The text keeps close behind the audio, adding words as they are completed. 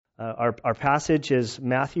Our passage is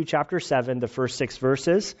Matthew chapter 7, the first 6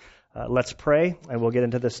 verses. Let's pray, and we'll get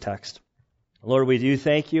into this text. Lord, we do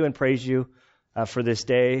thank you and praise you for this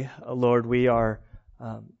day. Lord, we are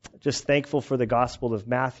just thankful for the Gospel of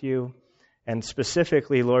Matthew, and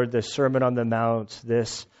specifically, Lord, the Sermon on the Mount,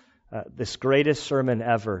 this greatest sermon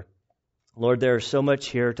ever. Lord, there is so much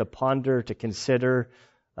here to ponder, to consider.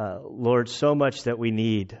 Lord, so much that we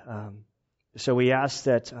need. So we ask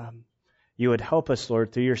that you would help us,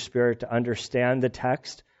 Lord, through your Spirit to understand the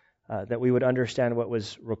text, that we would understand what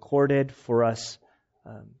was recorded for us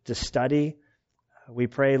to study. We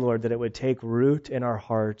pray, Lord, that it would take root in our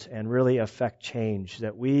hearts and really affect change,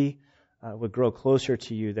 that we would grow closer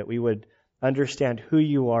to you, that we would understand who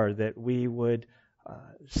you are, that we would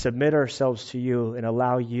submit ourselves to you and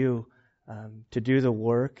allow you to do the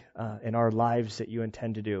work in our lives that you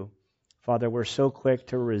intend to do. Father, we're so quick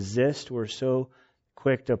to resist. We're so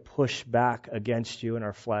quick to push back against you in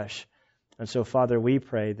our flesh. And so, Father, we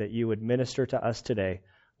pray that you would minister to us today,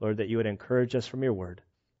 Lord, that you would encourage us from your word.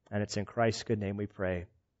 And it's in Christ's good name we pray.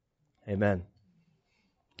 Amen.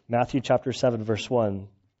 Matthew chapter 7, verse 1.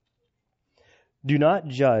 Do not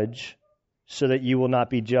judge so that you will not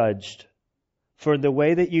be judged. For in the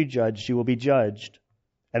way that you judge, you will be judged.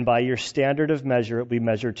 And by your standard of measure, it will be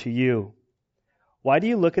measured to you. Why do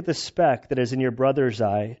you look at the speck that is in your brother's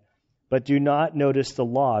eye, but do not notice the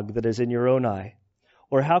log that is in your own eye?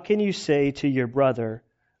 Or how can you say to your brother,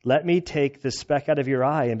 let me take the speck out of your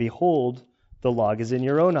eye, and behold, the log is in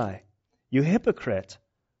your own eye? You hypocrite!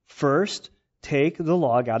 First, take the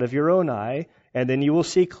log out of your own eye, and then you will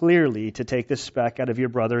see clearly to take the speck out of your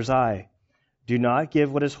brother's eye. Do not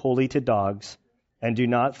give what is holy to dogs, and do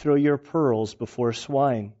not throw your pearls before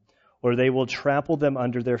swine, or they will trample them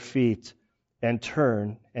under their feet, and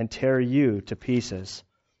turn and tear you to pieces.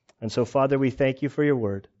 And so, Father, we thank you for your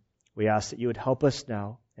word. We ask that you would help us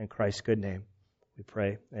now in Christ's good name. We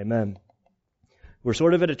pray. Amen. We're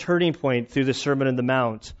sort of at a turning point through the Sermon on the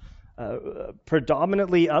Mount.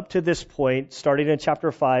 Predominantly up to this point, starting in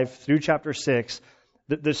chapter 5 through chapter 6,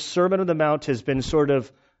 the Sermon on the Mount has been sort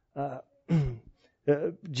of,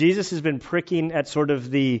 Jesus has been pricking at sort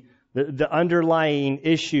of the underlying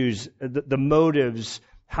issues, the motives,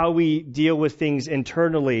 how we deal with things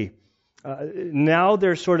internally. Now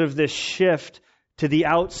there's sort of this shift to the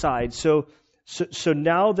outside. So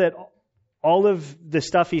now that all of the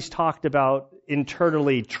stuff he's talked about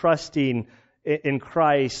internally, trusting in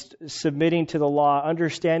Christ, submitting to the law,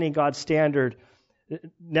 understanding God's standard,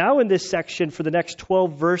 now in this section for the next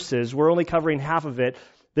 12 verses, we're only covering half of it,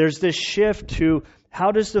 there's this shift to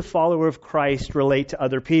how does the follower of Christ relate to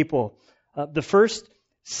other people? The first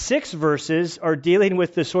 6 verses are dealing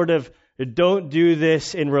with the sort of don't do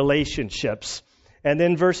this in relationships. And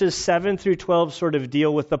then verses 7 through 12 sort of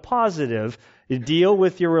deal with the positive. Deal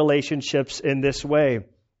with your relationships in this way.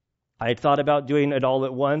 I had thought about doing it all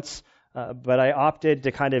at once, but I opted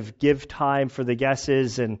to kind of give time for the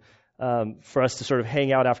guesses and for us to sort of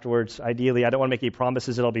hang out afterwards. Ideally, I don't want to make any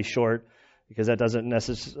promises that I'll be short, because that doesn't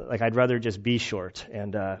necessarily, I'd rather just be short,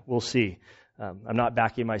 and we'll see. I'm not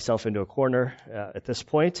backing myself into a corner at this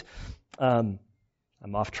point.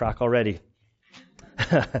 I'm off track already.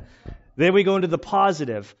 Then we go into the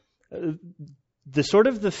positive. The sort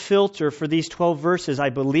of the filter for these 12 verses, I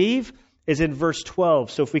believe, is in verse 12.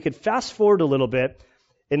 So if we could fast forward a little bit,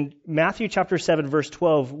 in Matthew chapter 7, verse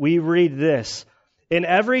 12, we read this. In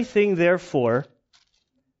everything, therefore,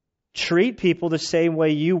 treat people the same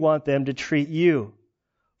way you want them to treat you.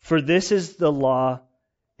 For this is the law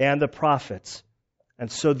and the prophets.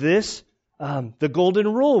 And so this, the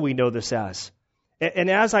golden rule, we know this as.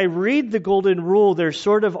 And as I read the golden rule, there's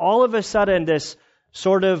sort of all of a sudden this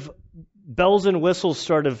sort of bells and whistles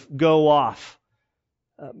sort of go off.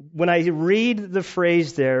 When I read the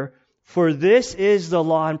phrase there, for this is the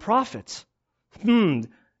law and prophets.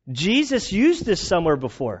 Jesus used this somewhere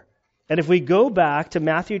before. And if we go back to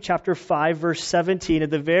Matthew chapter 5, verse 17,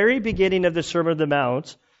 at the very beginning of the Sermon on the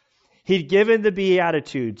Mount, he'd given the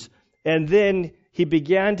Beatitudes. And then he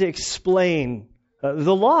began to explain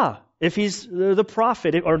the law. If he's the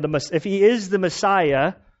prophet, or if he is the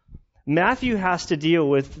Messiah, Matthew has to deal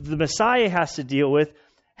with, the Messiah has to deal with,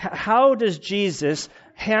 how does Jesus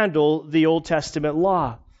handle the Old Testament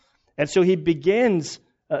law? And so he begins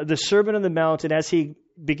the Sermon on the Mount, and as he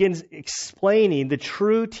begins explaining the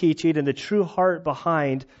true teaching and the true heart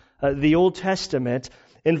behind the Old Testament,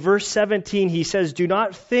 in verse 17 he says, do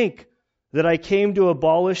not think that I came to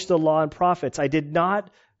abolish the law and prophets. I did not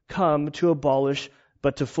come to abolish,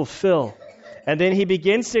 but to fulfill. And then he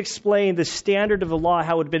begins to explain the standard of the law,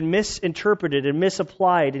 how it had been misinterpreted and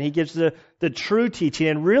misapplied, and he gives the true teaching.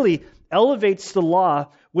 And really, elevates the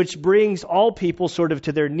law, which brings all people sort of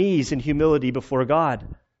to their knees in humility before God.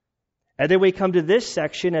 And then we come to this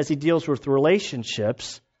section as he deals with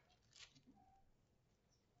relationships.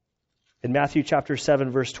 In Matthew chapter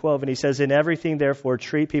 7, verse 12, and he says, "In everything, therefore,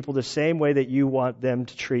 treat people the same way that you want them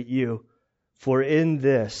to treat you. For in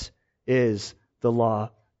this is the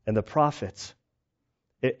law and the prophets."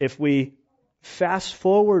 If we fast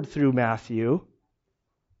forward through Matthew,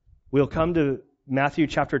 we'll come to Matthew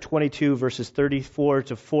chapter 22, verses 34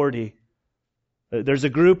 to 40. There's a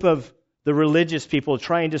group of the religious people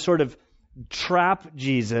trying to sort of trap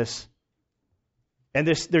Jesus. And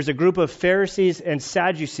there's a group of Pharisees and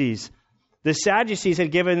Sadducees. The Sadducees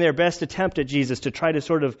had given their best attempt at Jesus to try to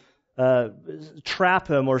sort of trap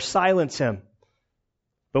him or silence him.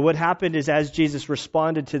 But what happened is as Jesus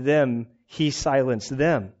responded to them, he silenced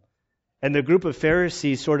them. And the group of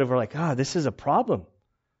Pharisees sort of were like, this is a problem.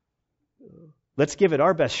 Let's give it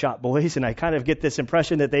our best shot, boys. And I kind of get this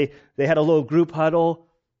impression that they had a little group huddle.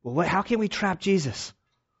 Well, how can we trap Jesus?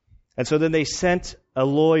 And so then they sent a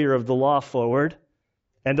lawyer of the law forward.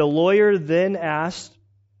 And the lawyer then asked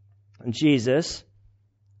Jesus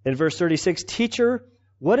in verse 36, "Teacher,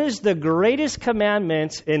 what is the greatest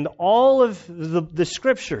commandment in all of the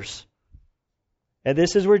Scriptures?" And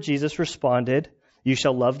this is where Jesus responded, "You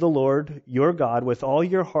shall love the Lord your God with all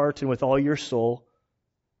your heart and with all your soul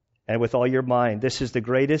and with all your mind. This is the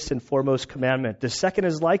greatest and foremost commandment. The second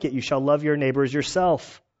is like it. You shall love your neighbor as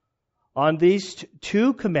yourself. On these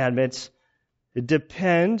two commandments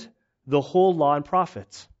depend the whole law and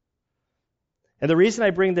prophets." And the reason I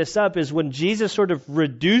bring this up is when Jesus sort of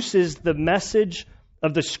reduces the message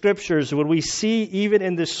of the Scriptures, when we see even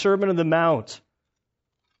in the Sermon on the Mount,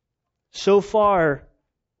 so far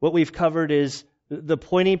what we've covered is the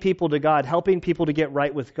pointing people to God, helping people to get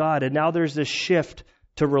right with God. And now there's this shift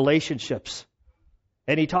to relationships.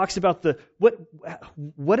 And he talks about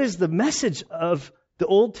what is the message of the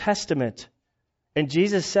Old Testament. And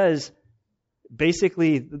Jesus says,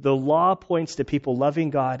 basically, the law points to people loving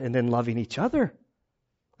God and then loving each other.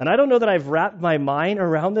 And I don't know that I've wrapped my mind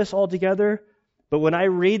around this altogether, but when I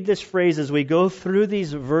read this phrase as we go through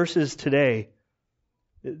these verses today,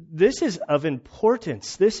 this is of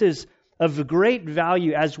importance. This is of great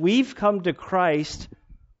value. As we've come to Christ,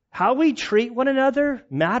 how we treat one another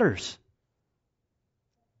matters.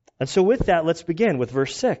 And so with that, let's begin with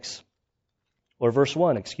verse 6. Or verse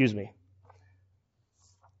 1, excuse me.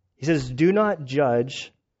 He says, "Do not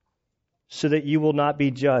judge so that you will not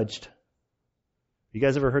be judged." You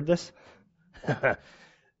guys ever heard this?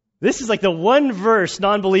 This is like the one verse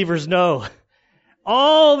non-believers know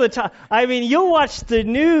all the time. I mean, you'll watch the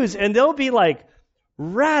news and there'll be like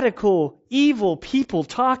radical, evil people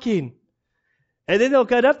talking. And then they'll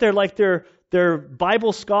get up there like they're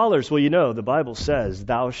Bible scholars. Well, you know, the Bible says,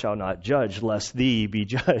 "Thou shalt not judge, lest thee be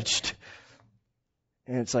judged."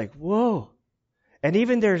 And it's like, whoa. And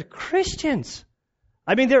even they're Christians.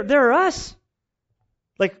 I mean, they're us.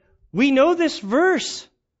 Like, we know this verse.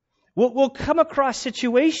 We'll come across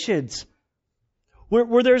situations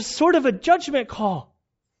where there's sort of a judgment call.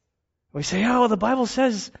 We say, "Oh, the Bible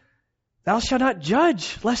says, thou shalt not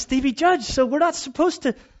judge, lest thee be judged." So we're not supposed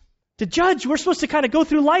to judge. We're supposed to kind of go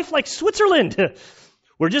through life like Switzerland.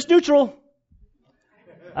 We're just neutral.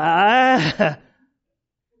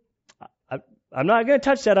 I'm not going to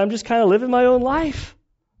touch that. I'm just kind of living my own life.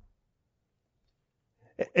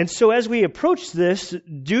 And so as we approach this,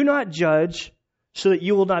 do not judge so that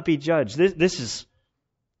you will not be judged. This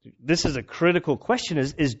is a critical question.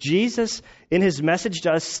 Is Jesus in his message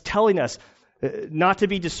to us telling us not to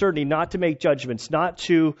be discerning, not to make judgments, not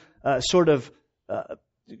to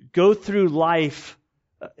go through life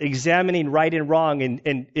examining right and wrong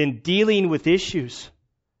and dealing with issues?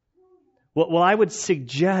 Well, I would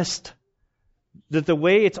suggest that the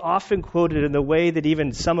way it's often quoted and the way that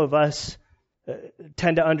even some of us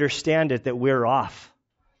tend to understand it, that we're off.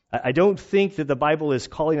 I don't think that the Bible is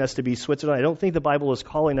calling us to be Switzerland. I don't think the Bible is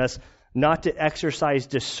calling us not to exercise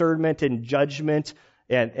discernment and judgment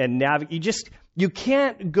and navigate. You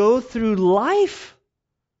can't go through life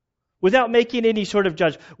without making any sort of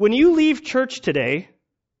judgment. When you leave church today,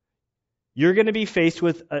 you're going to be faced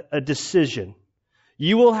with a decision.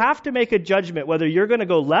 You will have to make a judgment whether you're going to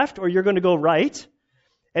go left or you're going to go right.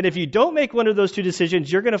 And if you don't make one of those two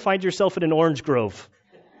decisions, you're going to find yourself in an orange grove.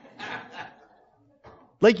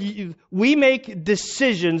 We make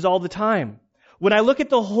decisions all the time. When I look at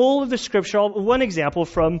the whole of the Scripture, one example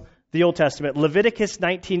from the Old Testament, Leviticus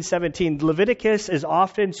 19:17. Leviticus is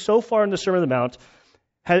often, so far in the Sermon on the Mount,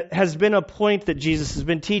 has been a point that Jesus has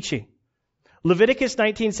been teaching. Leviticus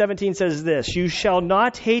 19:17 says this, "You shall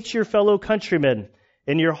not hate your fellow countrymen.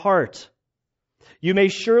 in your heart. You may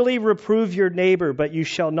surely reprove your neighbor, but you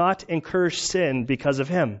shall not incur sin because of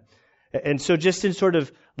him. And so just in sort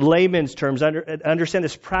of layman's terms, understand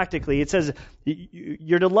this practically. It says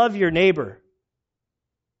you're to love your neighbor.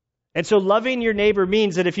 And so loving your neighbor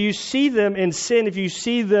means that if you see them in sin, if you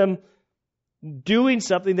see them doing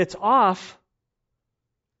something that's off,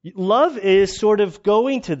 love is sort of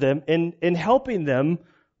going to them and helping them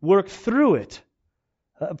work through it.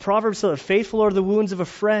 Proverbs says, faithful are the wounds of a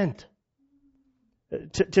friend.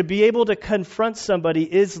 To be able to confront somebody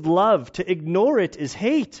is love. To ignore it is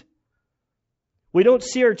hate. We don't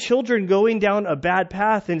see our children going down a bad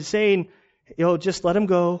path and saying, just let them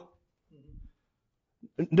go.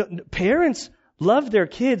 No, parents love their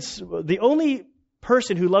kids. The only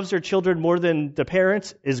person who loves their children more than the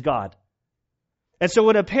parents is God. And so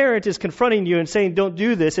when a parent is confronting you and saying, don't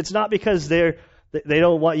do this, it's not because they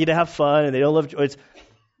don't want you to have fun and they don't love you.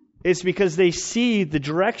 It's because they see the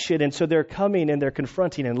direction, and so they're coming and they're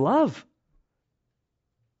confronting in love.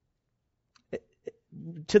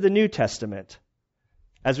 To the New Testament,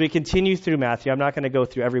 as we continue through Matthew, I'm not going to go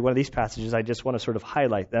through every one of these passages. I just want to sort of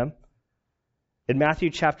highlight them. In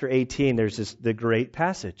Matthew chapter 18, there's the great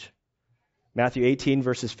passage. Matthew 18,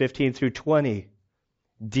 verses 15 through 20,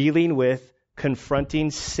 dealing with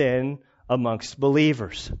confronting sin amongst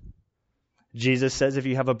believers. Jesus says if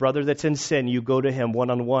you have a brother that's in sin, you go to him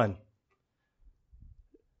one-on-one.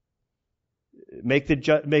 Make the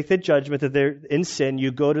judgment that they're in sin,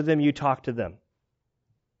 you go to them, you talk to them.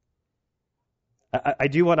 I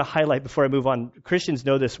do want to highlight before I move on, Christians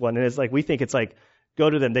know this one, and it's like we think it's like, go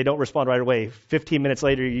to them, they don't respond right away. 15 minutes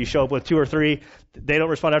later, you show up with 2 or 3, they don't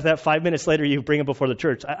respond after that. 5 minutes later, you bring them before the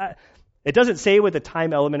church. It doesn't say what the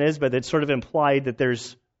time element is, but it's sort of implied that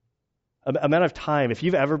there's an amount of time. If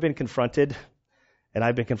you've ever been confronted, and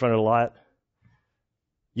I've been confronted a lot,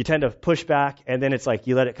 you tend to push back, and then it's like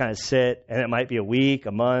you let it kind of sit, and it might be a week,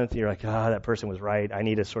 a month, and you're like, that person was right. I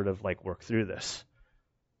need to sort of like work through this.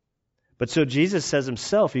 But so Jesus says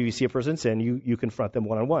himself, if you see a person sin, you confront them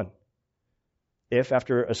one-on-one. If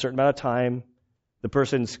after a certain amount of time, the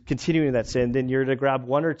person's continuing that sin, then you're to grab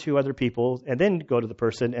 1 or 2 other people and then go to the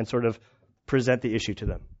person and sort of present the issue to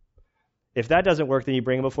them. If that doesn't work, then you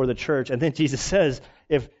bring them before the church. And then Jesus says,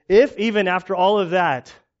 if even after all of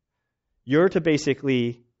that, you're to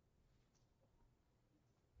basically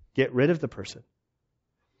get rid of the person.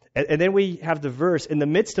 And then we have the verse, in the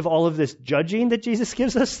midst of all of this judging that Jesus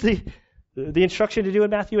gives us, the instruction to do in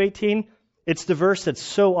Matthew 18, it's the verse that's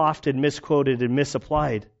so often misquoted and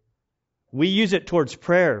misapplied. We use it towards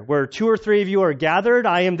prayer, where 2 or 3 of you are gathered,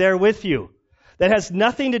 I am there with you. That has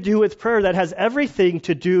nothing to do with prayer. That has everything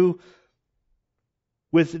to do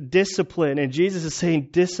with discipline. And Jesus is saying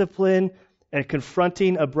discipline and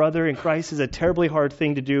confronting a brother in Christ is a terribly hard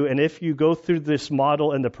thing to do. And if you go through this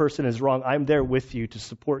model and the person is wrong, I'm there with you to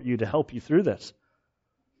support you, to help you through this.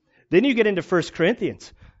 Then you get into 1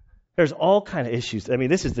 Corinthians. There's all kind of issues. I mean,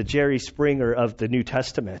 this is the Jerry Springer of the New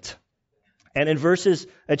Testament. And in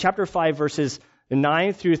chapter 5, verses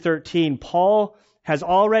 9 through 13, Paul has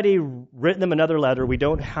already written them another letter. We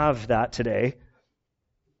don't have that today.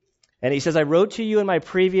 And he says, I wrote to you in my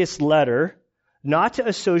previous letter not to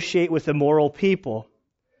associate with immoral people.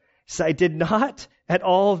 So I did not at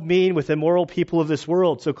all mean with immoral people of this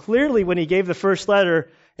world. So clearly when he gave the first letter,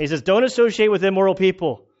 he says, don't associate with immoral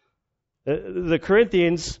people. The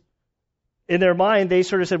Corinthians, in their mind, they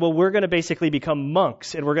sort of said, well, we're going to basically become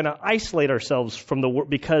monks and we're going to isolate ourselves from the world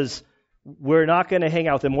because we're not going to hang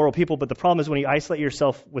out with immoral people. But the problem is when you isolate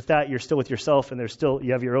yourself with that, you're still with yourself and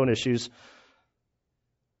you have your own issues.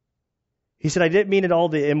 He said, I didn't mean at all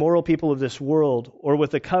the immoral people of this world or with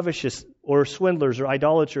the covetous or swindlers or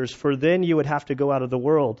idolaters, for then you would have to go out of the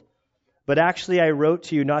world. But actually I wrote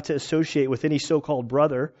to you not to associate with any so-called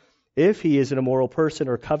brother if he is an immoral person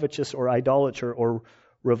or covetous or idolater or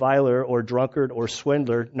reviler or drunkard or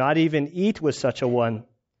swindler, not even eat with such a one.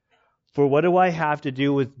 For what do I have to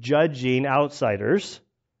do with judging outsiders?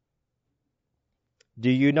 Do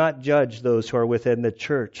you not judge those who are within the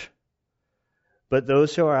church? But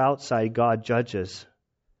those who are outside, God judges.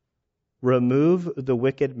 Remove the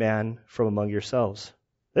wicked man from among yourselves.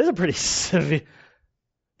 This is a pretty severe.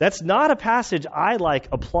 That's not a passage I like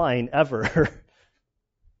applying ever.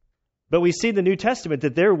 But we see in the New Testament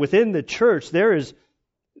that there within the church, there is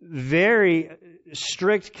very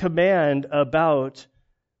strict command about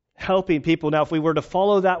helping people. Now, if we were to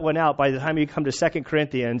follow that one out, by the time you come to 2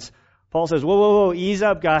 Corinthians, Paul says, whoa, ease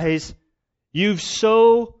up, guys. You've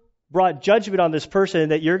so brought judgment on this person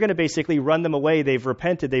that you're going to basically run them away. They've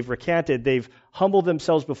repented, they've recanted, they've humbled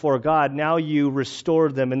themselves before God. Now you restore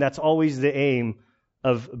them, and that's always the aim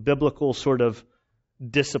of biblical sort of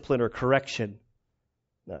discipline or correction.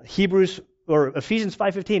 Ephesians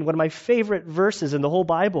 5:15, one of my favorite verses in the whole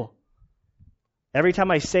Bible. Every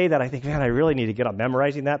time I say that, I think, man, I really need to get on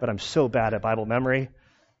memorizing that, but I'm so bad at Bible memory.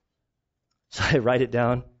 So I write it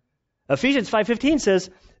down. Ephesians 5:15 says,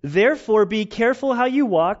 "Therefore be careful how you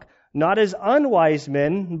walk, not as unwise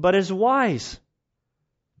men, but as wise."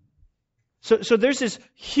 So there's this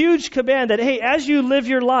huge command that, hey, as you live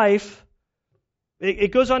your life,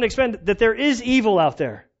 it goes on to expand that there is evil out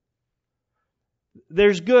there.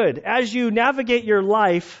 There's good. As you navigate your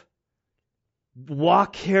life,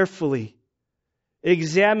 walk carefully.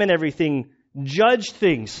 Examine everything. Judge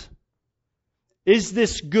things. Is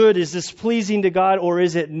this good? Is this pleasing to God, or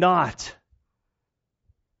is it not?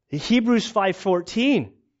 Hebrews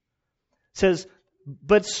 5:14 says,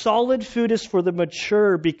 "But solid food is for the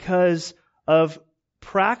mature because of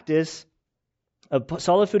practice.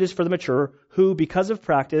 Solid food is for the mature who, because of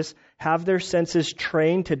practice, have their senses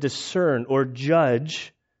trained to discern or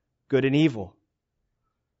judge good and evil."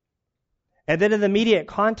 And then in the immediate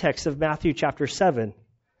context of Matthew chapter 7,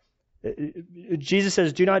 Jesus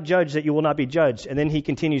says, "Do not judge that you will not be judged." And then he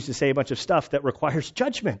continues to say a bunch of stuff that requires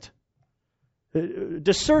judgment,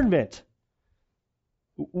 discernment,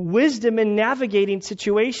 wisdom in navigating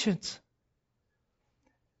situations.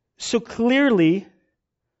 So clearly,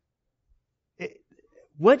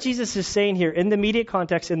 what Jesus is saying here in the immediate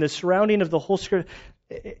context, in the surrounding of the whole script,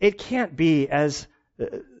 it can't be as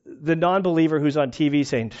the non-believer who's on TV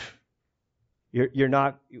saying, you're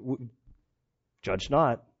not, judge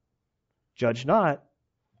not, judge not.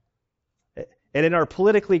 And in our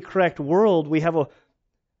politically correct world, we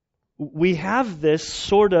have this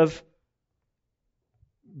sort of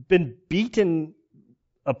been beaten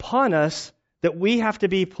upon us that we have to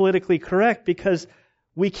be politically correct because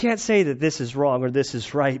we can't say that this is wrong or this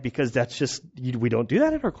is right because that's just, we don't do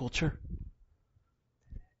that in our culture.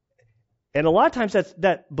 And a lot of times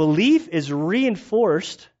that belief is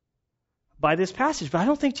reinforced by this passage. But I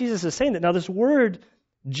don't think Jesus is saying that. Now, this word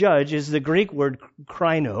judge is the Greek word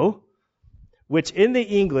krino, which in the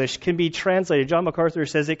English can be translated. John MacArthur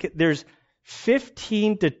says there's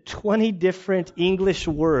 15 to 20 different English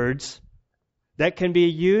words that can be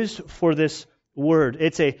used for this word.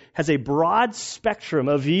 Has a broad spectrum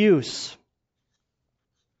of use.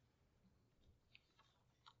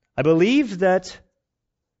 I believe that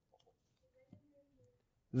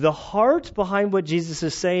the heart behind what Jesus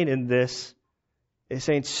is saying in this is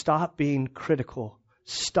saying, stop being critical.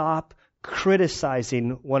 Stop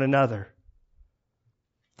criticizing one another.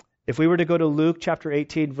 If we were to go to Luke chapter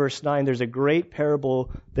 18, verse 9, there's a great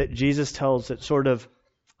parable that Jesus tells that sort of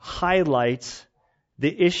highlights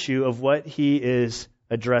the issue of what he is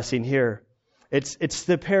addressing here. It's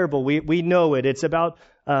the parable. We know it. It's about,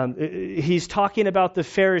 he's talking about the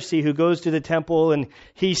Pharisee who goes to the temple and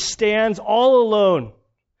he stands all alone.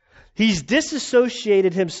 He's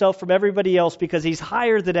disassociated himself from everybody else because he's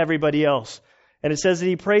higher than everybody else. And it says that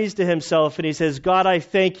he prays to himself and he says, "God, I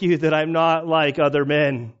thank you that I'm not like other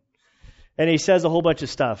men." And he says a whole bunch of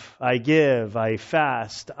stuff. I give, I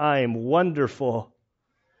fast, I'm wonderful.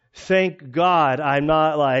 Thank God I'm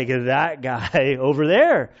not like that guy over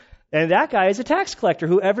there. And that guy is a tax collector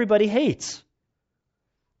who everybody hates.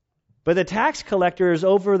 But the tax collector is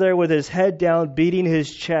over there with his head down, beating his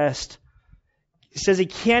chest. He says he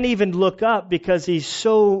can't even look up because he's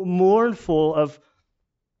so mournful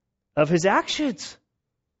of his actions.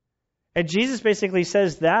 And Jesus basically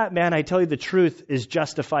says that man, I tell you the truth, is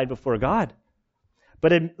justified before God.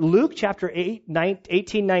 But in Luke chapter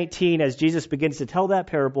 18:19, as Jesus begins to tell that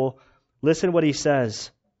parable, listen what he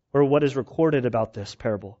says, or what is recorded about this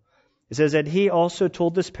parable. It says, "And he also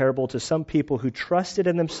told this parable to some people who trusted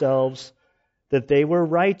in themselves that they were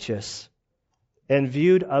righteous and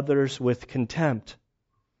viewed others with contempt."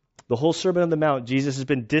 The whole Sermon on the Mount, Jesus has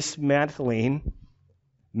been dismantling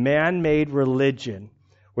man-made religion,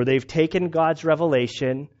 where they've taken God's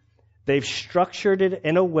revelation, they've structured it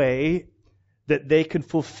in a way that they can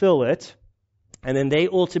fulfill it, and then they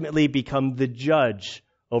ultimately become the judge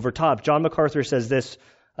over top. John MacArthur says this,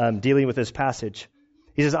 dealing with this passage.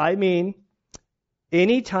 He says, I mean,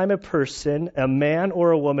 any time a person, a man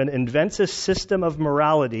or a woman, invents a system of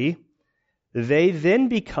morality, they then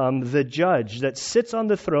become the judge that sits on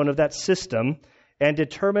the throne of that system and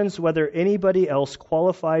determines whether anybody else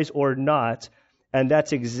qualifies or not. And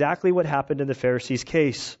that's exactly what happened in the Pharisees'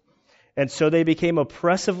 case. And so they became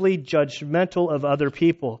oppressively judgmental of other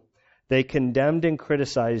people. They condemned and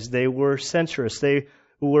criticized. They were censorious. They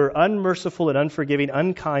were unmerciful and unforgiving,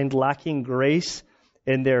 unkind, lacking grace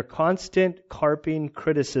in their constant carping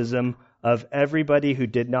criticism of everybody who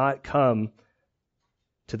did not come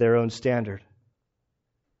to their own standard.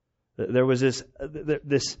 There was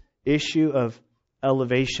this issue of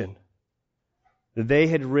elevation. They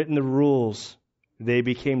had written the rules. They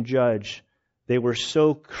became judge. They were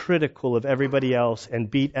so critical of everybody else and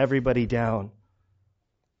beat everybody down.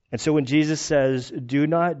 And so when Jesus says, do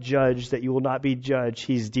not judge that you will not be judged,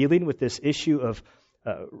 he's dealing with this issue of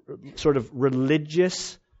sort of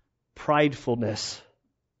religious pridefulness.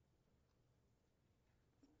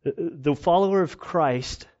 The follower of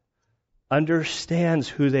Christ understands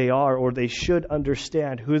who they are, or they should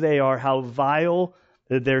understand who they are, how vile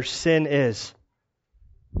their sin is.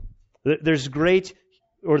 There's great,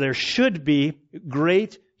 or there should be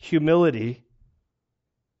great humility.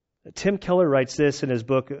 Tim Keller writes this in his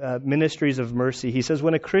book, Ministries of Mercy. He says,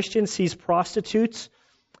 when a Christian sees prostitutes,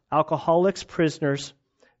 alcoholics, prisoners,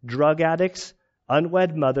 drug addicts,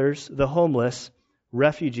 unwed mothers, the homeless,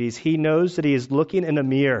 refugees, he knows that he is looking in a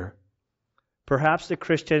mirror. Perhaps the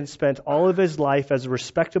Christian spent all of his life as a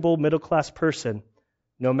respectable middle-class person.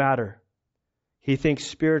 No matter. He thinks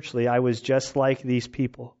spiritually, I was just like these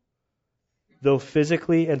people. Though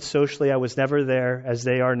physically and socially I was never there as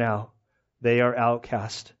they are now. They are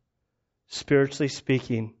outcast. Spiritually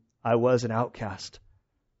speaking, I was an outcast.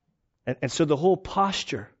 And so the whole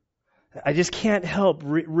posture, I just can't help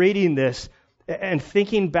reading this and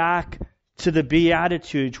thinking back to the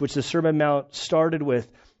Beatitudes, which the Sermon on the Mount started with.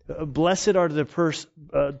 Blessed are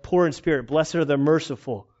the poor in spirit. Blessed are the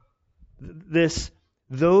merciful.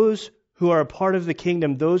 Those who are a part of the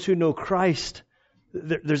kingdom, those who know Christ,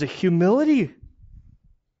 there's a humility.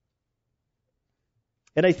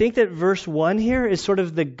 And I think that verse 1 here is sort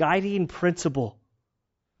of the guiding principle.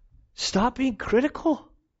 Stop being critical.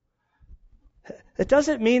 It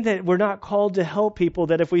doesn't mean that we're not called to help people,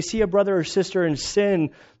 that if we see a brother or sister in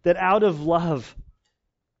sin, that out of love,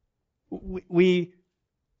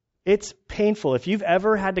 it's painful. If you've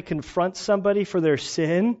ever had to confront somebody for their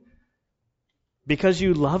sin because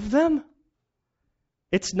you love them,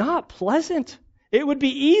 it's not pleasant. It would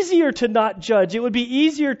be easier to not judge. It would be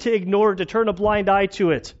easier to ignore, to turn a blind eye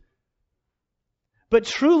to it. But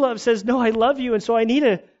true love says, no, I love you, and so I need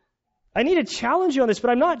to challenge you on this, but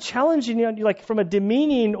I'm not challenging you like from a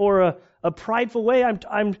demeaning or a prideful way.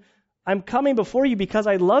 I'm coming before you because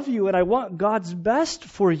I love you and I want God's best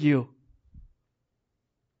for you.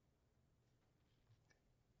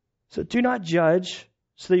 So do not judge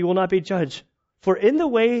so that you will not be judged. For in the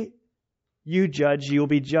way you judge, you will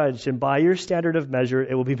be judged, and by your standard of measure,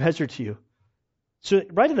 it will be measured to you. So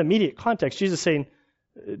right in the immediate context, Jesus is saying,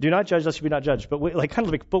 do not judge lest you be not judged. But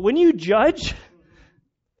when you judge,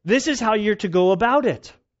 this is how you're to go about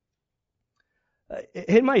it.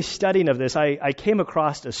 In my studying of this, I came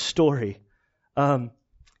across a story.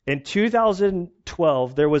 In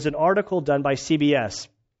 2012, there was an article done by CBS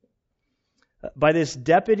by this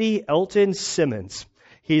deputy Elton Simmons.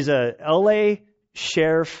 He's a LA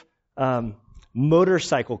sheriff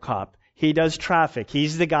motorcycle cop. He does traffic.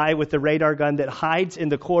 He's the guy with the radar gun that hides in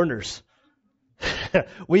the corners.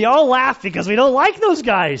 We all laugh because we don't like those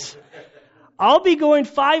guys. I'll be going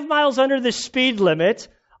 5 miles under the speed limit.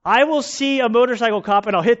 I will see a motorcycle cop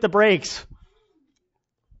and I'll hit the brakes.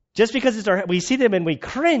 Just because we see them and we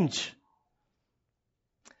cringe.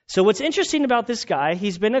 So what's interesting about this guy,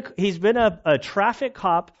 he's been a traffic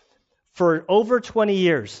cop for over 20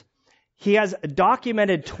 years. He has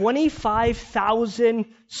documented 25,000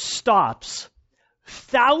 stops,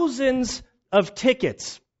 thousands of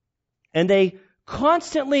tickets, and they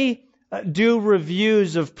constantly do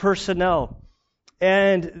reviews of personnel.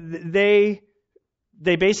 And they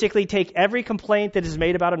basically take every complaint that is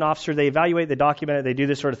made about an officer, they evaluate, they document it, they do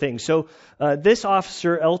this sort of thing. So this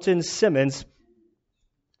officer, Elton Simmons,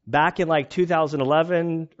 back in like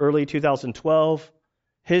 2011, early 2012,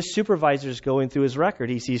 his supervisor's going through his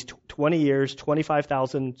record. He sees 20 years,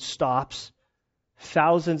 25,000 stops,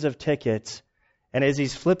 thousands of tickets. And as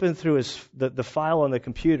he's flipping through the file on the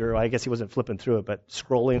computer, I guess he wasn't flipping through it, but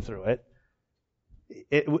scrolling through it,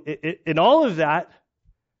 in all of that,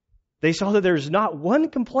 they saw that there's not one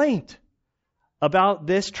complaint about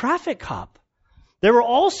this traffic cop. There were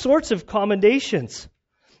all sorts of commendations.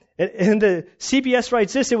 And the CBS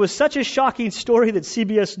writes this, it was such a shocking story that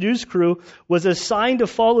CBS News crew was assigned to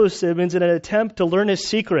follow Simmons in an attempt to learn his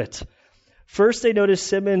secret. First, they noticed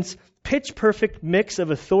Simmons' pitch-perfect mix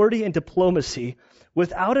of authority and diplomacy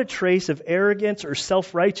without a trace of arrogance or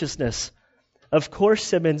self-righteousness. Of course,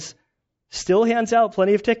 Simmons still hands out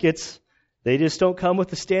plenty of tickets. They just don't come with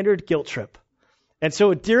the standard guilt trip. And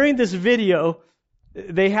so during this video,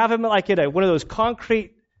 they have him like at one of those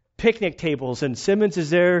concrete picnic tables, and Simmons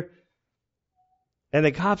is there, and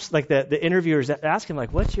the cops, like the interviewers, ask him,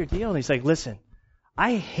 like, what's your deal? And he's like, listen,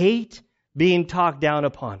 I hate being talked down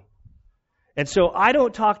upon. And so I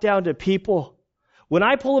don't talk down to people. When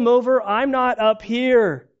I pull them over, I'm not up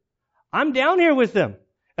here. I'm down here with them.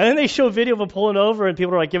 And then they show a video of him pulling over, and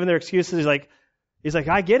people are like giving their excuses. He's like,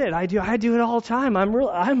 I get it. I do it all the time.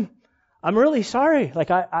 I'm really sorry.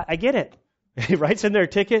 Like I get it. He writes in their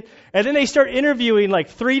ticket, and then they start interviewing like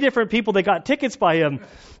 3 different people that got tickets by him.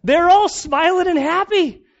 They're all smiling and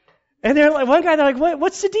happy. And they're like, one guy, they're like,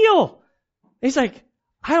 what's the deal? And he's like,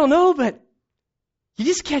 I don't know, but you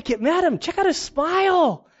just can't get mad at him. Check out his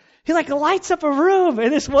smile. He like lights up a room.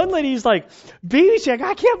 And this one lady's like, beach, like,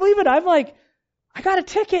 I can't believe it. I'm like, I got a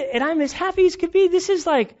ticket and I'm as happy as could be. This is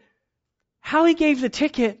like how he gave the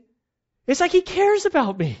ticket. It's like he cares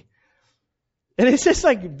about me. And it's this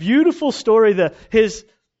like beautiful story. This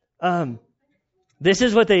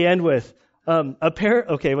is what they end with.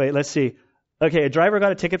 Okay, wait, let's see. Okay, a driver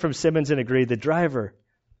got a ticket from Simmons and agreed. The driver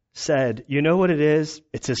said, you know what it is?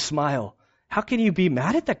 It's his smile. How can you be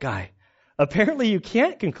mad at that guy? Apparently you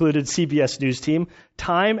can't, concluded CBS News team.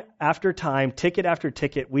 Time after time, ticket after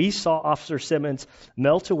ticket, we saw Officer Simmons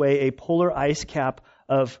melt away a polar ice cap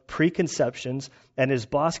of preconceptions, and his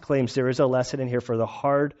boss claims there is a lesson in here for the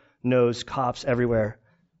hard-nosed cops everywhere.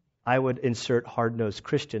 I would insert hard-nosed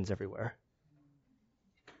Christians everywhere.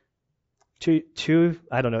 I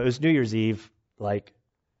don't know, it was New Year's Eve, like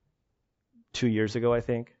 2 years ago, I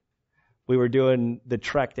think. We were doing the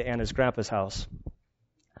trek to Anna's grandpa's house.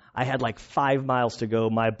 I had like 5 miles to go.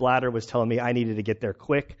 My bladder was telling me I needed to get there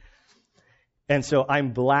quick. And so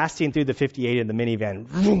I'm blasting through the 58 in the minivan.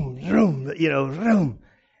 Vroom, vroom, vroom.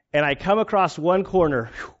 And I come across one corner,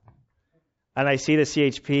 and I see the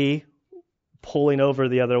CHP pulling over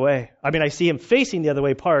the other way. I mean, I see him facing the other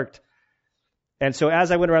way parked. And so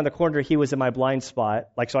as I went around the corner, he was in my blind spot,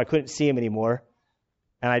 so I couldn't see him anymore.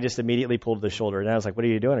 And I just immediately pulled to the shoulder. And I was like, what are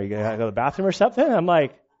you doing? Are you going to go to the bathroom or something? I'm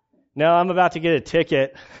like, no, I'm about to get a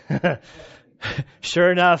ticket.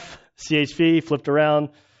 Sure enough, CHP flipped around,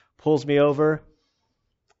 pulls me over.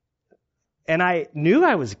 And I knew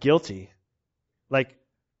I was guilty,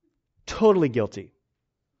 totally guilty.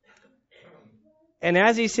 And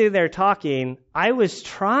as he's sitting there talking, I was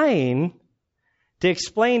trying to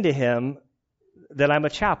explain to him that I'm a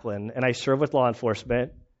chaplain and I serve with law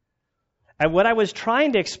enforcement. And what I was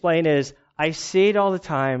trying to explain is, I see it all the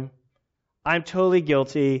time. I'm totally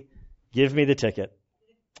guilty. Give me the ticket.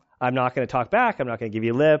 I'm not going to talk back. I'm not going to give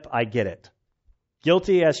you lip. I get it.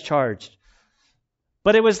 Guilty as charged.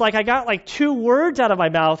 But it was like I got 2 words out of my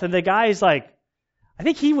mouth, and the guy's like, I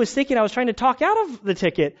think he was thinking I was trying to talk out of the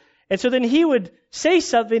ticket. And so then he would say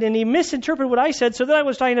something, and he misinterpreted what I said. So then I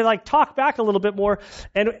was trying to talk back a little bit more.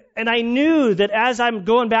 And I knew that as I'm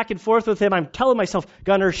going back and forth with him, I'm telling myself,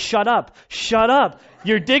 Gunner, shut up. Shut up.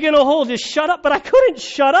 You're digging a hole. Just shut up. But I couldn't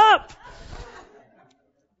shut up.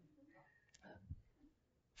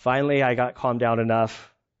 Finally, I got calmed down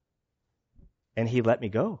enough, and he let me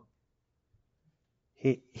go.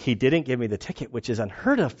 He didn't give me the ticket, which is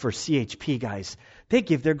unheard of for CHP guys. They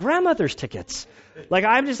give their grandmothers tickets.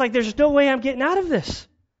 I'm just like, there's no way I'm getting out of this.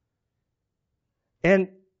 And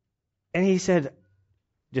he said,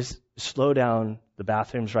 just slow down. The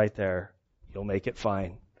bathroom's right there. You'll make it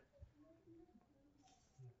fine.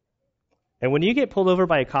 And when you get pulled over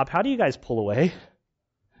by a cop, how do you guys pull away?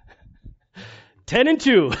 10 and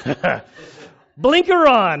 2. Blinker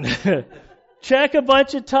on. Check a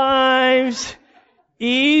bunch of times.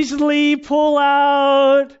 Easily pull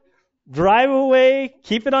out. Drive away.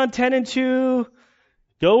 Keep it on 10 and 2.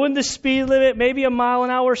 Go in the speed limit, maybe a mile an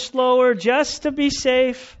hour slower, just to be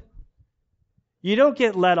safe. You don't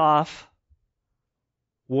get let off,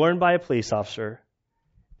 warned by a police officer,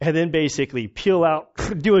 and then basically peel out,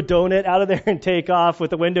 do a donut out of there and take off with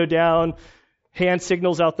the window down, hand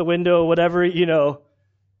signals out the window, whatever,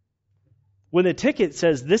 When the ticket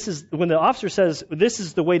says when the officer says, this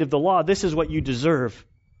is the weight of the law, this is what you deserve,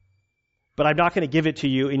 but I'm not going to give it to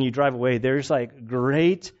you, and you drive away, there's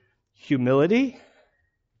great humility.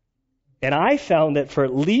 And I found that for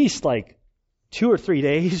at least 2 or 3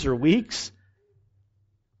 days or weeks,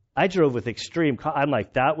 I drove with extreme, I'm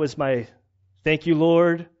like, that was my, thank you,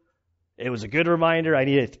 Lord. It was a good reminder. I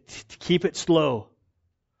needed to keep it slow.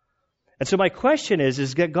 And so my question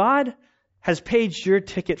is that God has paid your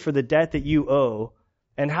ticket for the debt that you owe,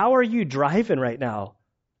 and how are you driving right now?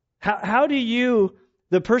 How do you,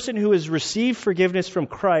 the person who has received forgiveness from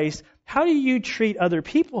Christ, how do you treat other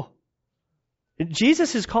people?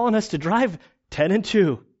 Jesus is calling us to drive 10 and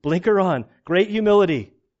 2, blinker on, great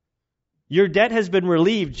humility. Your debt has been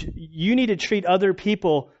relieved. You need to treat other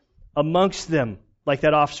people amongst them, like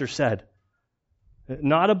that officer said.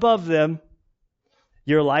 Not above them.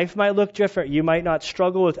 Your life might look different. You might not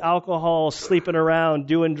struggle with alcohol, sleeping around,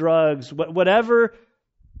 doing drugs, whatever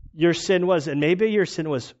your sin was. And maybe your sin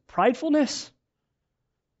was pridefulness.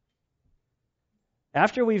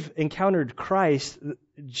 After we've encountered Christ,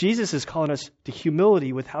 Jesus is calling us to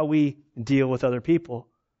humility with how we deal with other people.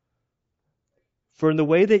 For in the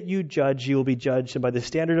way that you judge, you will be judged, and by the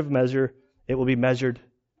standard of measure, it will be measured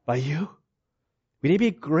by you. We need to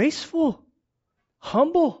be graceful,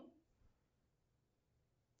 humble.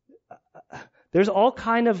 There's all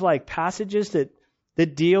kind of like passages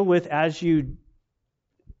that deal with as you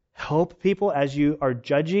help people, as you are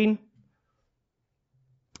judging.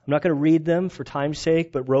 I'm not going to read them for time's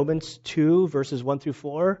sake, but Romans 2, verses 1 through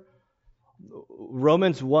 4.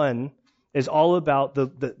 Romans 1 is all about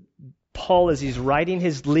the Paul, as he's writing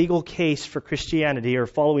his legal case for Christianity, or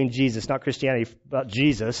following Jesus, not Christianity, about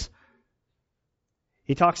Jesus.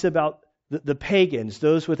 He talks about the pagans,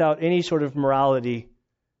 those without any sort of morality,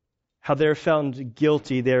 how they're found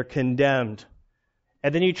guilty, they're condemned.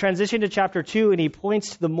 And then you transition to chapter 2, and he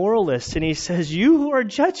points to the moralists, and he says, you who are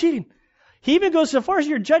judging. He even goes so far as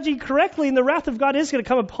you're judging correctly, and the wrath of God is going to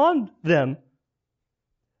come upon them.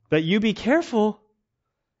 But you be careful.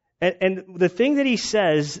 And the thing that he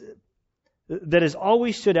says that has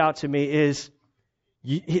always stood out to me is,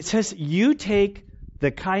 it says, you take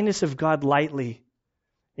the kindness of God lightly.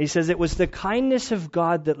 He says it was the kindness of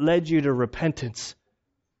God that led you to repentance.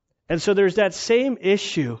 And so there's that same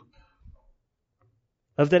issue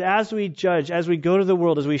of that as we judge, as we go to the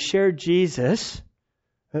world, as we share Jesus,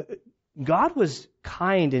 God was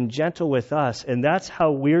kind and gentle with us, and that's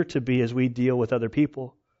how we're to be as we deal with other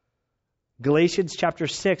people. Galatians chapter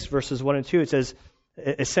 6, verses 1 and 2, it says,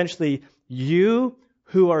 essentially, you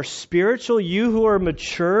who are spiritual, you who are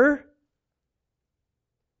mature,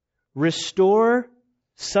 restore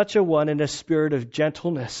such a one in a spirit of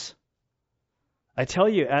gentleness. I tell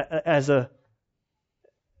you, as a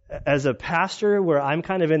pastor where I'm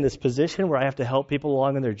kind of in this position where I have to help people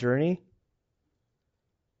along in their journey,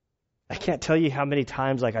 I can't tell you how many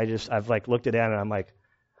times I've looked at Anna and I'm like,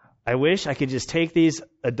 I wish I could just take these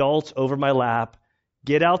adults over my lap,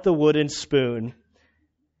 get out the wooden spoon,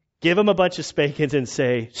 give them a bunch of spankings and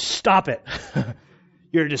say, stop it.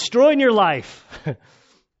 You're destroying your life. But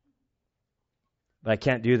I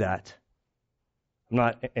can't do that. I'm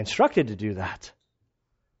not instructed to do that.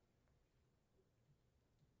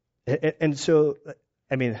 And so,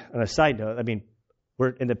 on a side note, we're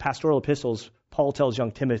in the pastoral epistles, Paul tells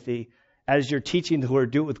young Timothy, as you're teaching the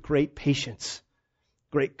word, do it with great patience,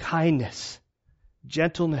 great kindness,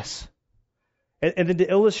 gentleness. And then to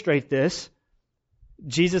illustrate this,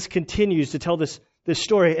 Jesus continues to tell this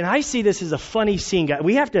story. And I see this as a funny scene, guys.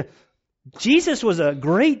 Jesus was a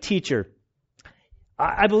great teacher.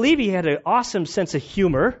 I believe he had an awesome sense of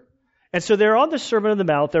humor. And so they're on the Sermon on the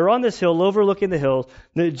Mount. They're on this hill, overlooking the hill.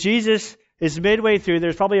 Jesus is midway through.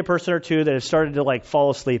 There's probably a person or two that have started to fall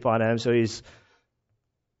asleep on him. So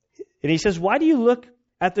he says, why do you look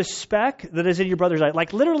at the speck that is in your brother's eye?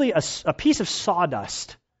 Like literally a piece of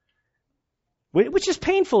sawdust, which is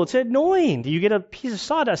painful. It's annoying. You get a piece of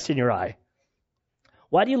sawdust in your eye.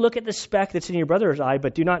 Why do you look at the speck that's in your brother's eye,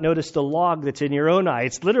 but do not notice the log that's in your own eye?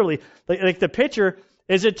 It's literally like the picture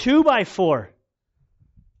is a 2x4.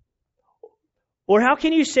 Or how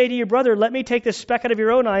can you say to your brother, let me take the speck out of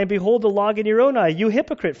your own eye and behold the log in your own eye? You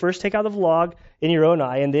hypocrite, first take out the log in your own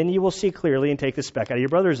eye, and then you will see clearly and take the speck out of your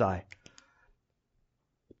brother's eye.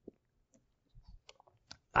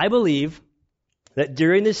 I believe that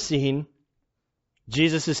during this scene,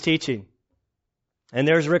 Jesus is teaching. And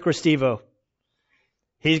there's Rick Restivo.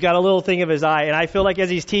 He's got a little thing of his eye, and I feel like as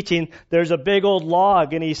he's teaching, there's a big old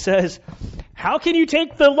log, and he says, how can you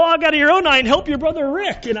take the log out of your own eye and help your brother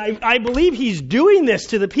Rick? And I believe he's doing this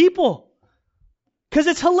to the people because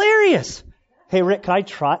it's hilarious. Hey, Rick, can I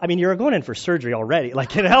try? You're going in for surgery already.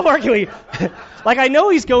 How far can we? I know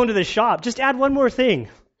he's going to the shop. Just add one more thing.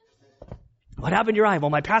 What happened to your eye?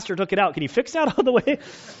 Well, my pastor took it out. Can you fix that all the way?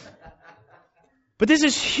 But this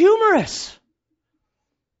is humorous.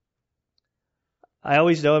 I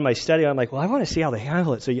always know in my study, I'm like, well, I want to see how they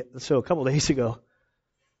handle it. So a couple of days ago,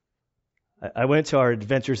 I went to our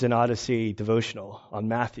Adventures in Odyssey devotional on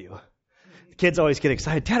Matthew. The kids always get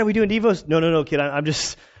excited. Dad, are we doing devos? No, kid.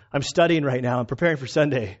 I'm studying right now. I'm preparing for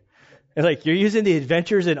Sunday. And you're using the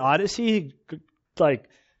Adventures in Odyssey,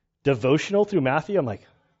 devotional through Matthew? I'm like,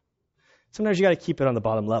 sometimes you got to keep it on the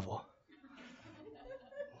bottom level.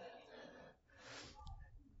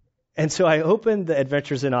 And so I opened the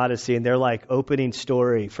Adventures in Odyssey, and their opening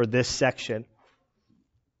story for this section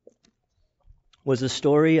was a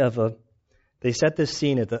story of they set this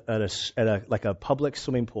scene at a public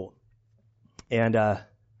swimming pool. And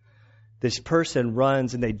this person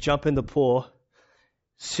runs and they jump in the pool.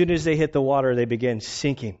 As soon as they hit the water, they begin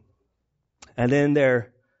sinking. And then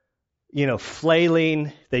they're,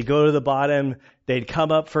 flailing. They go to the bottom. They'd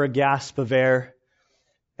come up for a gasp of air.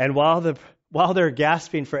 And while they're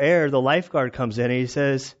gasping for air, the lifeguard comes in and he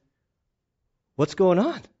says, "What's going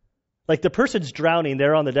on?" Like the person's drowning.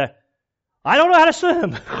 They're on the deck. "I don't know how to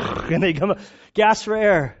swim." And they come up, gasp for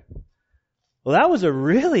air. Well, that was a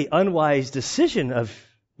really unwise decision of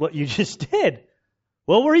what you just did.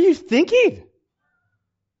 What were you thinking?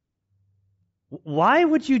 Why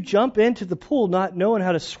would you jump into the pool not knowing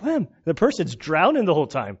how to swim? The person's drowning the whole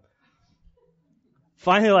time.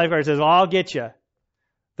 Finally, the lifeguard says, "Well, I'll get you."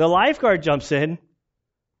 The lifeguard jumps in,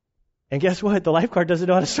 and guess what? The lifeguard doesn't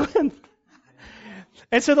know how to swim.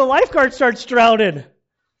 And so the lifeguard starts drowning.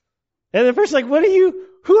 And the person's like,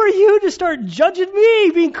 who are you to start judging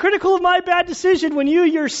me, being critical of my bad decision when you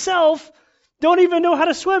yourself don't even know how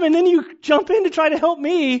to swim, and then you jump in to try to help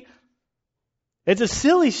me? It's a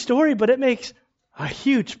silly story, but it makes a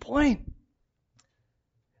huge point.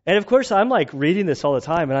 And of course, I'm like reading this all the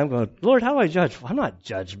time, and I'm going, "Lord, how do I judge?" Well, I'm not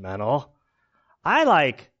judgmental.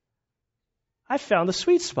 I found the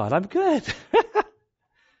sweet spot. I'm good.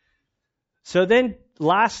 So then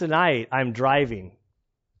last night, I'm driving.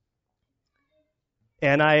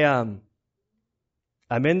 And I'm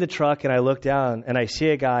in the truck, and I look down, and I see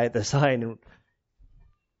a guy at the sign.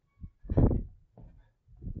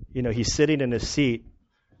 He's sitting in his seat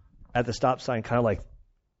at the stop sign, kind of like.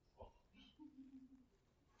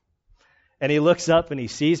 And he looks up, and he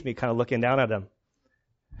sees me kind of looking down at him.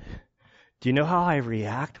 Do you know how I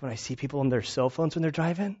react when I see people on their cell phones when they're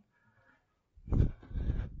driving?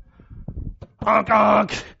 Honk,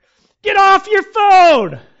 honk. Get off your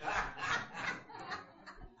phone!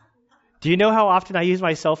 Do you know how often I use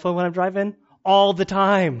my cell phone when I'm driving? All the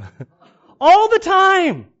time. All the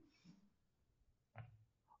time.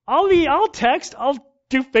 I'll text, I'll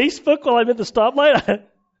do Facebook while I'm at the stoplight.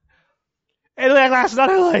 And then last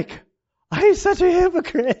night I am such a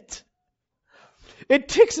hypocrite. It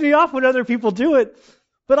ticks me off when other people do it,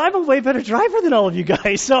 but I'm a way better driver than all of you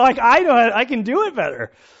guys, so I know I can do it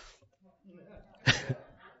better.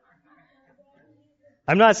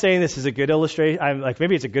 I'm not saying this is a good illustration.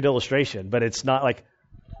 Maybe it's a good illustration, but it's not like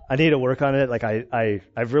I need to work on it.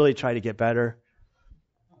 I've really tried to get better.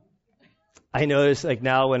 I notice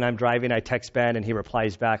now when I'm driving, I text Ben and he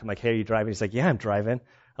replies back. I'm like, "Hey, are you driving?" He's like, "Yeah, I'm driving."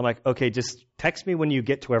 I'm like, "Okay, just text me when you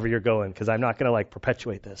get to wherever you're going, because I'm not going to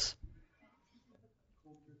perpetuate this."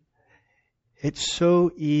 It's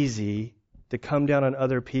so easy to come down on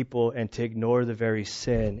other people and to ignore the very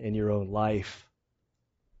sin in your own life.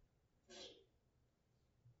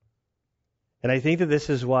 And I think that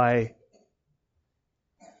this is why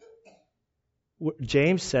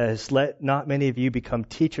James says, "Let not many of you become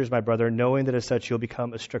teachers, my brother, knowing that as such you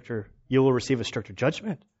will receive a stricter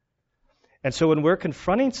judgment." And so when we're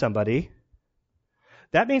confronting somebody,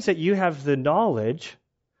 that means that you have the knowledge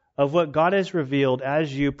of what God has revealed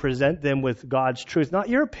as you present them with God's truth. Not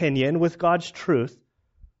your opinion, with God's truth.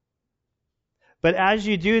 But as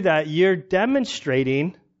you do that, you're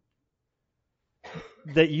demonstrating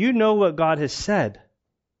that you know what God has said.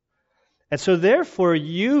 And so therefore,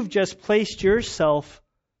 you've just placed yourself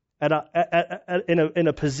in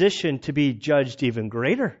a position to be judged even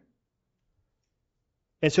greater.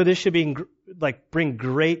 And so this should be bring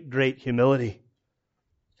great humility.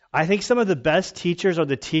 I think some of the best teachers are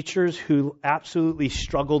the teachers who absolutely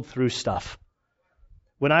struggled through stuff.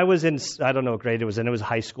 When I was in, I don't know what grade it was in, it was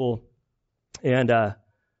high school, and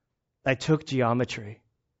I took geometry,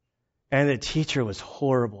 and the teacher was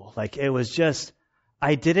horrible. It was just,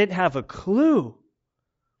 I didn't have a clue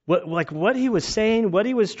what he was saying, what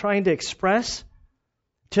he was trying to express,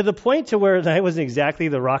 to the point to where I wasn't exactly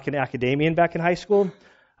the rockin' academician back in high school.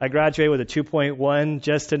 I graduated with a 2.1,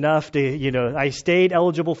 just enough to, I stayed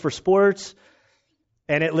eligible for sports.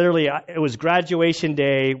 And it was graduation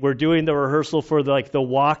day. We're doing the rehearsal for the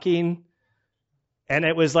walking. And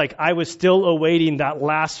it was I was still awaiting that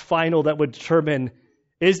last final that would determine,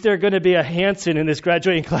 is there going to be a Hanson in this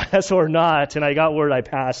graduating class or not? And I got word I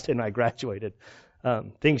passed and I graduated.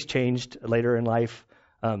 Things changed later in life.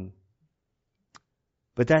 But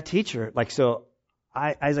that teacher,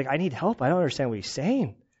 I was like, I need help. I don't understand what he's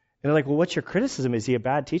saying. And they're like, "Well, what's your criticism? Is he a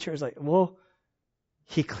bad teacher?" I was like, "Well,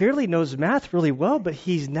 he clearly knows math really well, but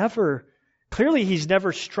he's never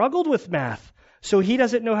struggled with math. So he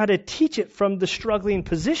doesn't know how to teach it from the struggling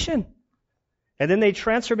position." And then they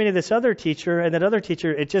transferred me to this other teacher, and that other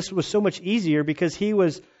teacher, it just was so much easier because he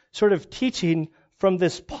was sort of teaching from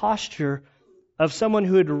this posture of someone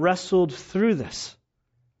who had wrestled through this.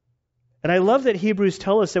 And I love that Hebrews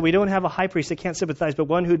tell us that we don't have a high priest that can't sympathize, but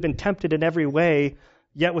one who had been tempted in every way,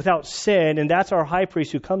 yet without sin. And that's our high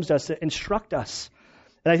priest who comes to us to instruct us.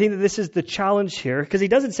 And I think that this is the challenge here, because he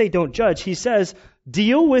doesn't say don't judge. He says,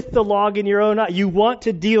 deal with the log in your own eye. You want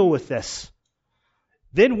to deal with this.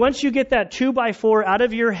 Then once you get that 2x4 out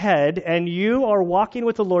of your head and you are walking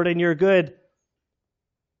with the Lord and you're good,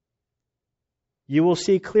 you will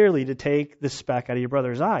see clearly to take the speck out of your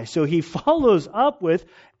brother's eye. So he follows up with,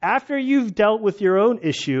 after you've dealt with your own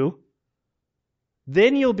issue,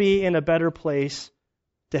 then you'll be in a better place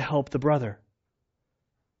to help the brother.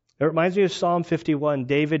 It reminds me of Psalm 51,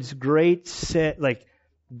 David's great sin, like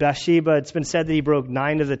Bathsheba. It's been said that he broke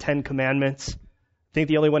 9 of the 10 commandments. I think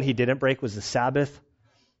the only one he didn't break was the Sabbath.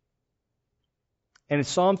 And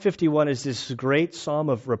Psalm 51 is this great psalm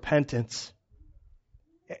of repentance.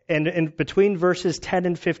 And in between verses 10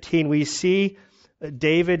 and 15, we see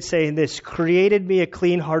David saying this, created me a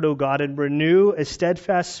clean heart, O God, and renew a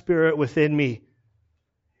steadfast spirit within me.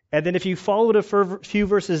 And then if you follow it a few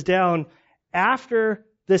verses down, after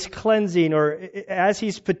this cleansing, or as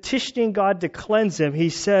he's petitioning God to cleanse him, he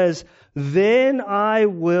says, then I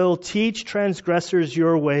will teach transgressors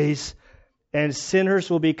your ways, and sinners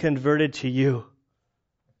will be converted to you.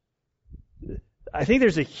 I think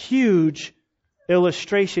there's a huge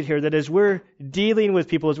illustration here that as we're dealing with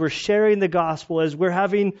people, as we're sharing the gospel, as we're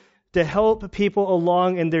having to help people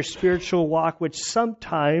along in their spiritual walk, which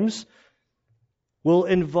sometimes will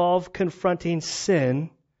involve confronting sin,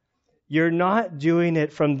 you're not doing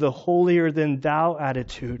it from the holier than thou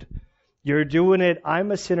attitude. You're doing it,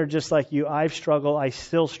 I'm a sinner just like you. I've struggled. I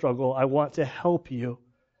still struggle. I want to help you.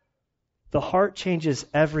 The heart changes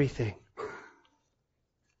everything.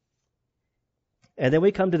 And then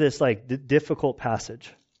we come to this difficult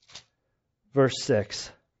passage. Verse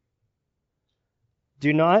 6.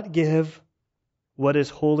 Do not give what is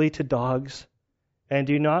holy to dogs, and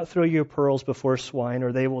do not throw your pearls before swine,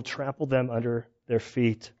 or they will trample them under their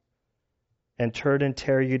feet and turn and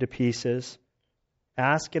tear you to pieces.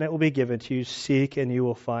 Ask and it will be given to you. Seek and you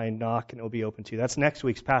will find. Knock and it will be open to you. That's next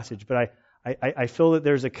week's passage, but I feel that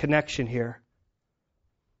there's a connection here.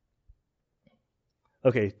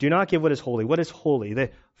 Okay, do not give what is holy. What is holy?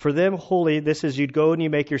 For them, holy, this is you'd go and you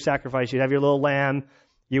make your sacrifice. You'd have your little lamb.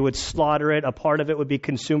 You would slaughter it. A part of it would be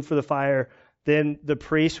consumed for the fire. Then the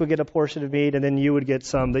priest would get a portion of meat, and then you would get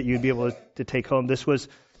some that you'd be able to take home. This was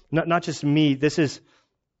not just meat. This is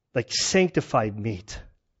like sanctified meat.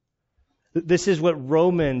 This is what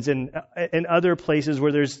Romans and other places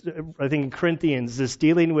where there's, I think in Corinthians, this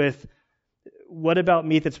dealing with what about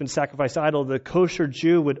meat that's been sacrificed to idol? The kosher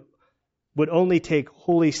Jew would only take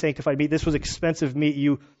holy sanctified meat. This was expensive meat.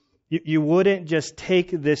 You wouldn't just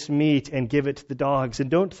take this meat and give it to the dogs. And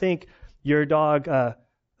don't think your dog,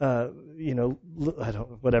 whatever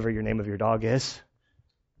your name of your dog is.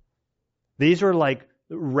 These are like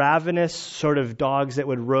ravenous sort of dogs that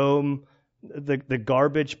would roam the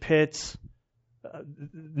garbage pits.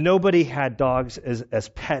 Nobody had dogs as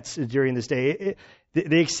pets during this day.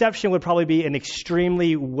 The exception would probably be an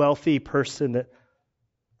extremely wealthy person.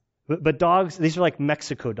 But dogs, these are like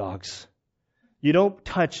Mexico dogs. You don't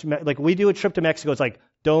touch, like we do a trip to Mexico, it's like,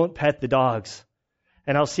 don't pet the dogs.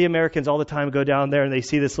 And I'll see Americans all the time go down there and they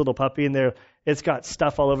see this little puppy and it's got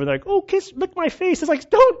stuff all over. They're like, oh, lick my face. It's like,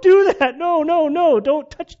 don't do that. No, don't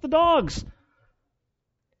touch the dogs.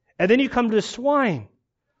 And then you come to swine.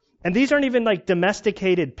 And these aren't even like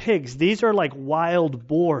domesticated pigs. These are like wild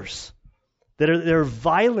boars. They're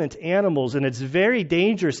violent animals, and it's very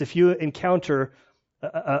dangerous if you encounter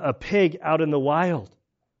a pig out in the wild.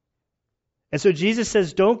 And so Jesus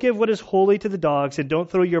says, don't give what is holy to the dogs, and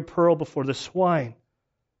don't throw your pearl before the swine.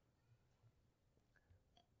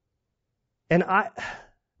 And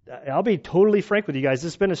I'll be totally frank with you guys.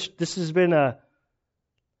 This has been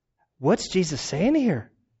what's Jesus saying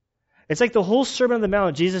here? It's like the whole Sermon on the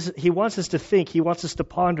Mount. Jesus, he wants us to think. He wants us to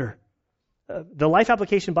ponder. The Life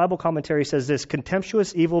Application Bible Commentary says this: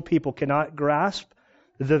 contemptuous evil people cannot grasp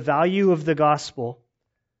the value of the gospel,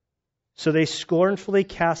 so they scornfully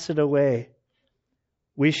cast it away.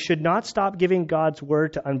 We should not stop giving God's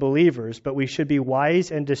word to unbelievers, but we should be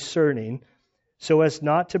wise and discerning so as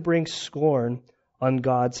not to bring scorn on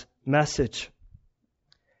God's message.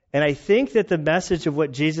 And I think that the message of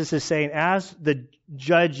what Jesus is saying as the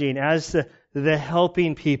judging, as the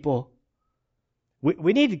helping people,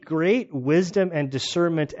 we need great wisdom and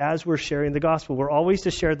discernment as we're sharing the gospel. We're always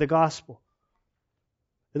to share the gospel.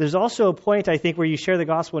 But there's also a point, I think, where you share the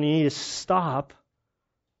gospel and you need to stop.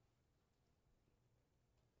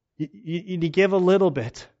 You need to give a little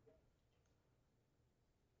bit.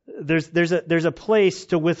 there's a place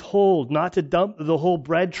to withhold, not to dump the whole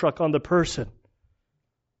bread truck on the person.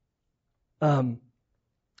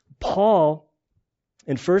 Paul,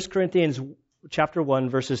 in 1 Corinthians chapter 1,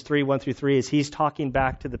 verses 1 through 3, as he's talking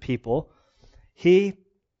back to the people, he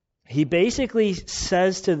basically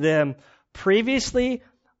says to them, previously,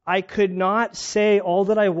 I could not say all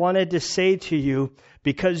that I wanted to say to you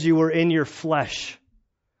because you were in your flesh.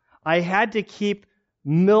 I had to keep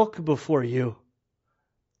milk before you.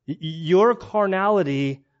 Your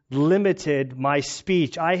carnality limited my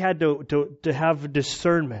speech. I had to have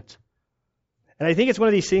discernment. And I think it's one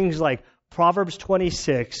of these things like Proverbs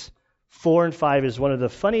 26, 4 and 5 is one of the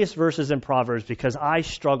funniest verses in Proverbs because I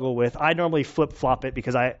struggle with, I normally flip-flop it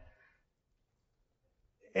because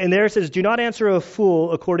and there it says, do not answer a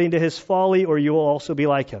fool according to his folly or you will also be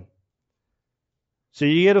like him. So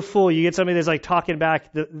you get a fool, you get somebody that's like talking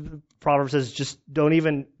back, the Proverbs says just don't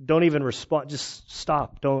even respond, just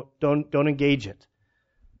stop, don't engage it.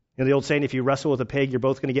 You know the old saying, if you wrestle with a pig, you're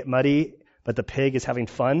both going to get muddy, but the pig is having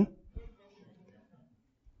fun.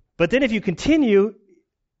 But then if you continue,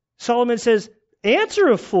 Solomon says, answer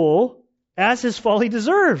a fool as his folly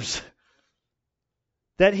deserves,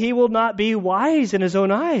 that he will not be wise in his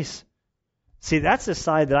own eyes. See, that's the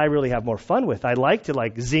side that I really have more fun with. I like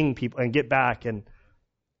to zing people and get back. And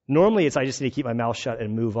normally I just need to keep my mouth shut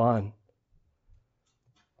and move on.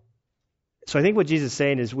 So I think what Jesus is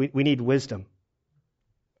saying is we need wisdom.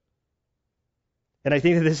 And I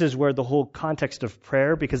think that this is where the whole context of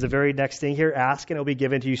prayer, because the very next thing here, ask and it will be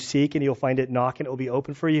given to you, seek and you'll find it, knock and it will be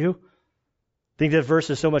open for you. I think that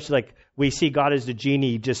verse is so much like we see God as the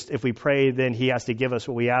genie, just if we pray, then he has to give us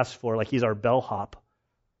what we ask for, like he's our bellhop.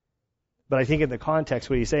 But I think in the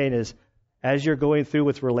context, what he's saying is, as you're going through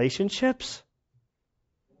with relationships,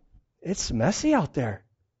 it's messy out there.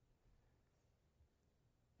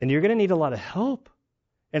 And you're going to need a lot of help.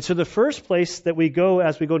 And so the first place that we go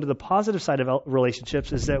as we go to the positive side of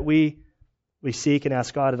relationships is that we seek and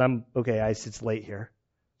ask God, and it's late here,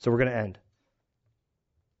 so we're going to end.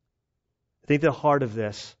 I think the heart of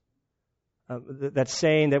this, that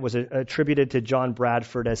saying that was attributed to John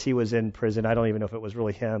Bradford as he was in prison, I don't even know if it was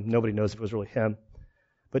really him. Nobody knows if it was really him.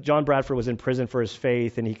 But John Bradford was in prison for his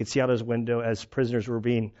faith, and he could see out his window as prisoners were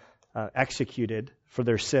being executed for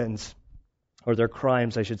their sins, or their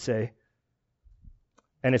crimes, I should say.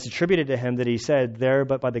 And it's attributed to him that he said, there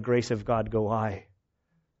but by the grace of God go I.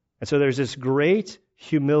 And so there's this great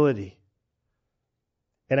humility.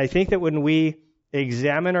 And I think that when we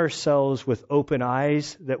examine ourselves with open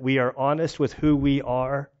eyes, that we are honest with who we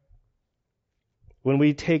are, when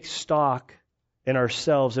we take stock in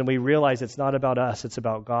ourselves and we realize it's not about us, it's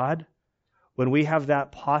about God, when we have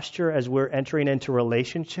that posture as we're entering into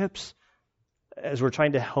relationships, as we're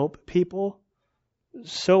trying to help people,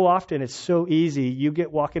 so often it's so easy. You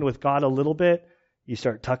get walking with God a little bit, you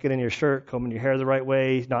start tucking in your shirt, combing your hair the right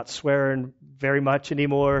way, not swearing very much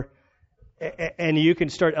anymore, and you can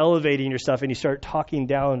start elevating yourself and you start talking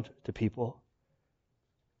down to people.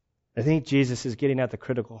 I think Jesus is getting at the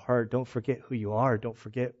critical heart. Don't forget who you are. Don't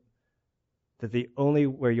forget that the only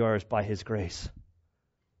where you are is by his grace.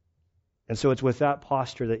 And so it's with that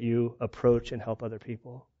posture that you approach and help other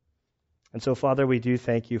people. And so, Father, we do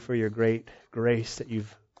thank you for your great grace that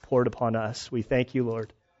you've poured upon us. We thank you,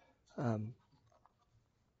 Lord,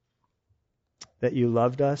 that you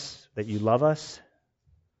loved us, that you love us,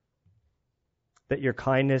 that your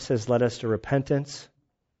kindness has led us to repentance.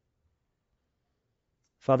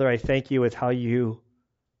 Father, I thank you with how you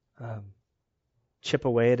chip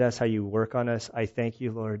away at us, how you work on us. I thank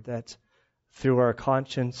you, Lord, that through our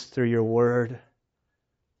conscience, through your word,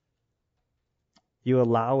 you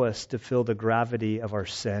allow us to feel the gravity of our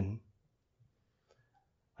sin.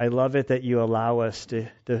 I love it that you allow us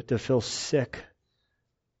to feel sick,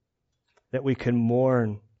 that we can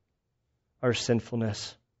mourn our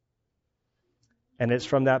sinfulness. And it's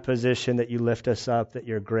from that position that you lift us up, that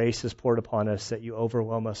your grace is poured upon us, that you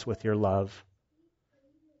overwhelm us with your love.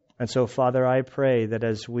 And so, Father, I pray that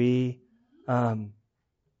as we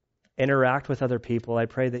interact with other people, I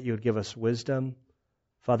pray that you would give us wisdom.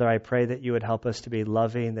 Father, I pray that you would help us to be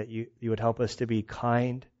loving, that you would help us to be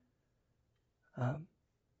kind.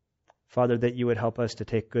 Father, that you would help us to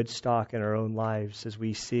take good stock in our own lives as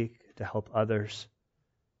we seek to help others.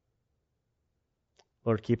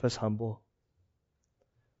 Lord, keep us humble.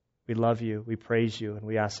 We love you, we praise you, and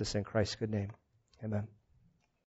we ask this in Christ's good name. Amen.